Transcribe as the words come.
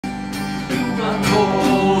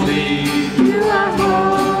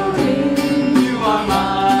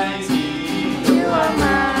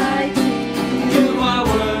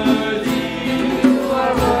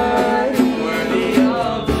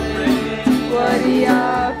be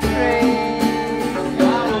afraid.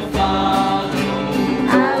 I will follow.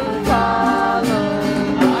 I will follow.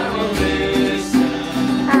 I will listen.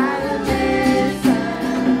 I will listen.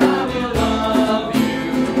 I will love you.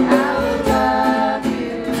 I will love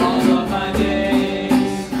you. All of my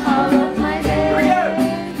days. All of my days.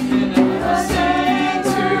 And I will sing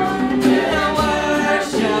to and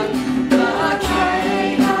worship the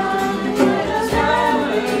King who is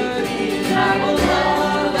worthy. I will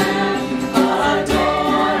love and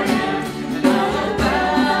adore Him. I will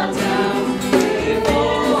bow down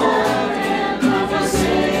before Him. I will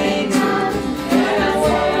sing to and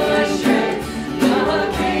worship the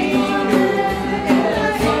King who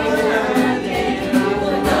is worthy. I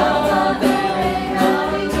will love and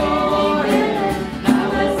adore Him. I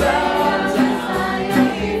will bow down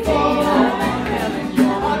before Him.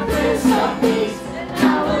 You're my Prince of Peace, and I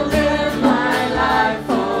will live my life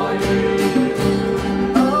for you.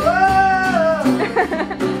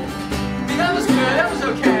 That was good. That was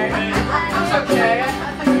okay. That was okay. I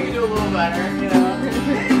think we could do a little better, you know.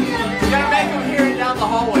 You gotta make them hear it down the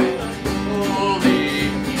hallway. Holy,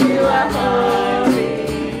 You are holy.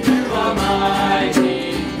 you are mighty,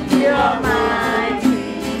 You are mighty.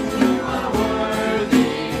 you are worthy.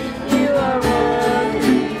 You are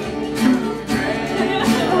worthy.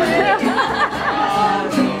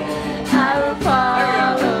 I will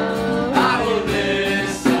follow. I will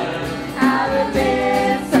listen. I will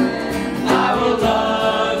listen. I will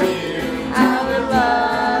love you I will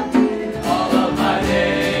love you. all of my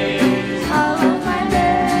days. All of my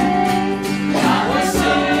days. I will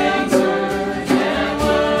sing to and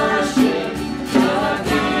worship the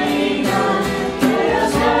King who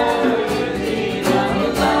is worthy. I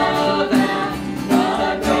will love and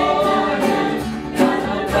adore Him. I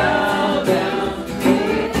will bow down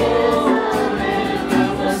before Him. I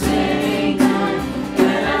will sing to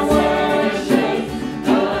and worship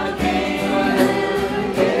the King who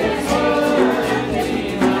is worthy.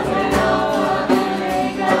 I will love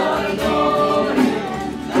and adore Him.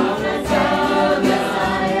 I will bow down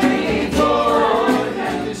before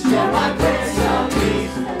Him. You're my Prince of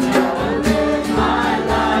Peace, and I will live my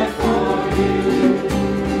life for you.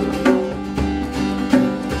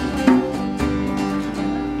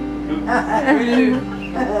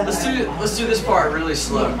 Let's do this part really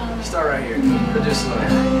slow. Start right here. We'll do slow.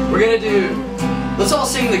 We're gonna do. Let's all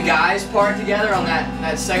sing the guys part together on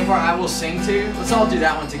that second part. I will sing to. Let's all do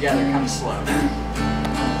that one together, kind of slow.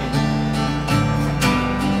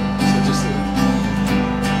 So just.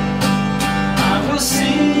 I will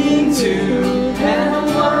sing to and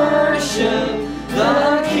worship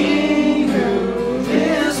the King who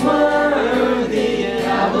is worthy, and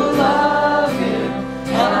I will love Him,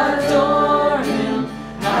 adore Him.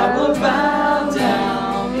 I will bow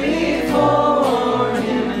down before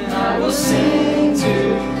Him, and I will sing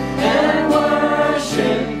to and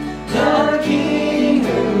worship the King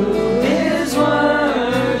who is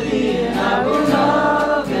worthy, and I will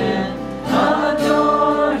love and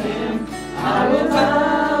adore Him. I will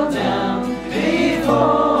bow down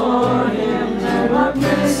before Him. And my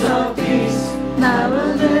Prince of Peace, I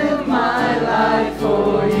will live my life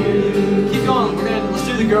for you. Keep going. Let's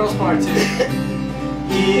do the girls part too.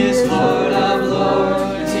 He is Lord of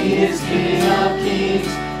Lords. He is King of Kings.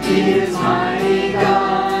 He is mighty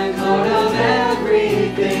God, Lord of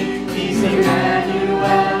everything. He's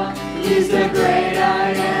Emmanuel. He's the great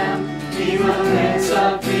I am. He's the Prince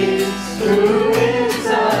of Peace, who is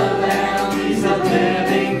the Lamb. He's the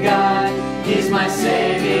living God. He's my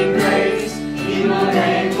saving grace. He will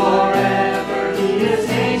reign forever. He is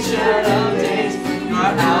ancient of days.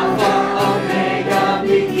 Our Alpha, Omega,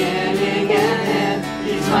 beginning and end.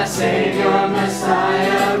 He's my Savior,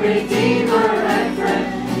 Messiah, Redeemer, and friend.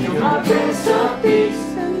 You're my Prince of Peace,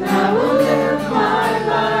 and I will live my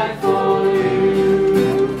life for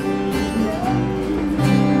you.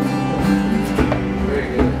 Very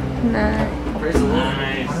good. Nice. Praise the Lord.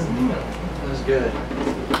 Nice. That was good.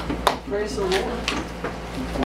 Praise the Lord.